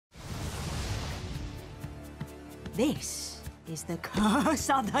This is the curse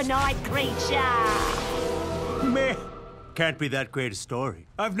of the night creature. Meh. Can't be that great a story.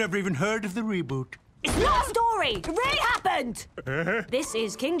 I've never even heard of the reboot. It's not a story. It really happened. This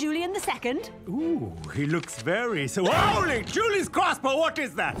is King Julien II. Ooh, he looks very so... Holy! Julie's crossbow, what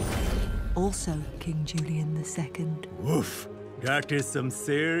is that? Also King Julien II. Woof. That is some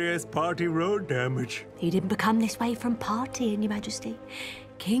serious party road damage. He didn't become this way from partying, Your Majesty.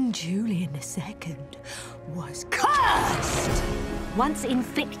 King Julien II was cursed! Once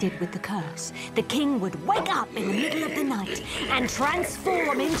inflicted with the curse, the king would wake up in the middle of the night and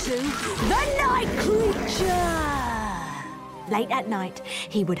transform into the night creature! Late at night,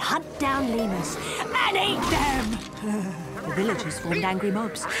 he would hunt down lemurs and eat them! The villagers formed angry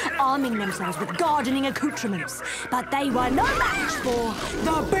mobs, arming themselves with gardening accoutrements, but they were no match for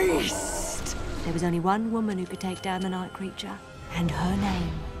the beast! There was only one woman who could take down the night creature, and her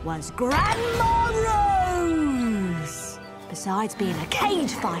name was Grandma Rose! Besides being a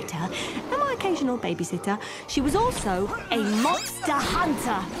cage fighter and my occasional babysitter, she was also a monster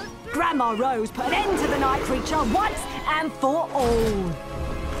hunter. Grandma Rose put an end to the night creature once and for all.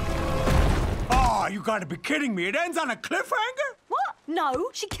 Oh, you gotta be kidding me. It ends on a cliffhanger? What? No,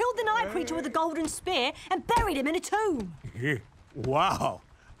 she killed the night creature with a golden spear and buried him in a tomb. Wow,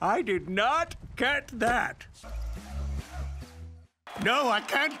 I did not get that. No, I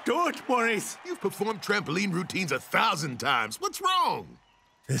can't do it, Maurice. You've performed trampoline routines 1,000 times. What's wrong?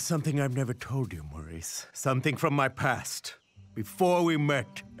 There's something I've never told you, Maurice. Something from my past. Before we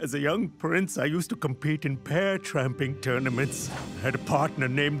met, as a young prince, I used to compete in pair tramping tournaments. I had a partner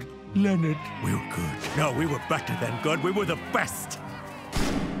named Leonard. We were good. No, we were better than good. We were the best.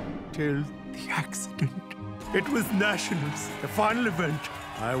 Till the accident. It was Nationals, the final event.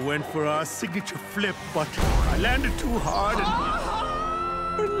 I went for our signature flip, but I landed too hard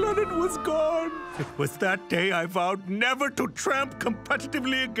and Leonard was gone. It was that day I vowed never to tramp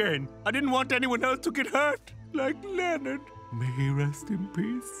competitively again. I didn't want anyone else to get hurt, like Leonard. May he rest in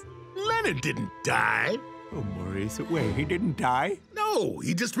peace. Leonard didn't die. Oh, Maurice, wait, he didn't die? No,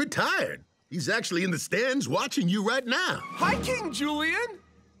 he just retired. He's actually in the stands watching you right now. Hi, King Julien.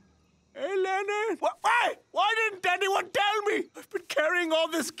 Hey, Leonard. Why? Why didn't anyone tell me? I've been carrying all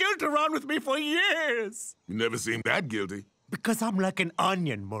this guilt around with me for years. You never seem that guilty. Because I'm like an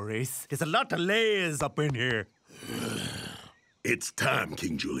onion, Maurice. There's a lot of layers up in here. It's time,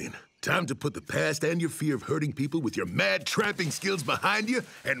 King Julien. Time to put the past and your fear of hurting people with your mad tramping skills behind you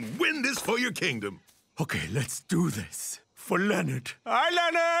and win this for your kingdom. Okay, let's do this. For Leonard. Hi,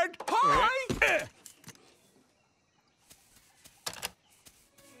 Leonard! Hi!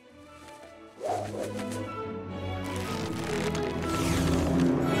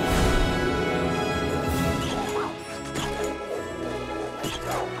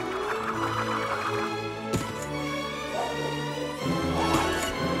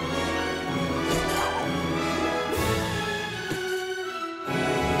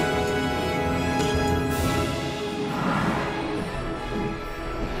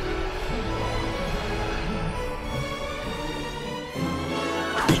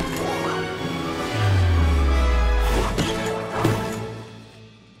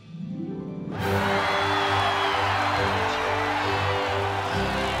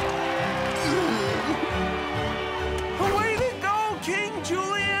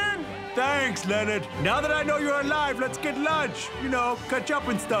 Thanks, Leonard. Now that I know you're alive, let's get lunch. You know, catch up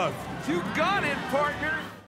and stuff. You got it, partner.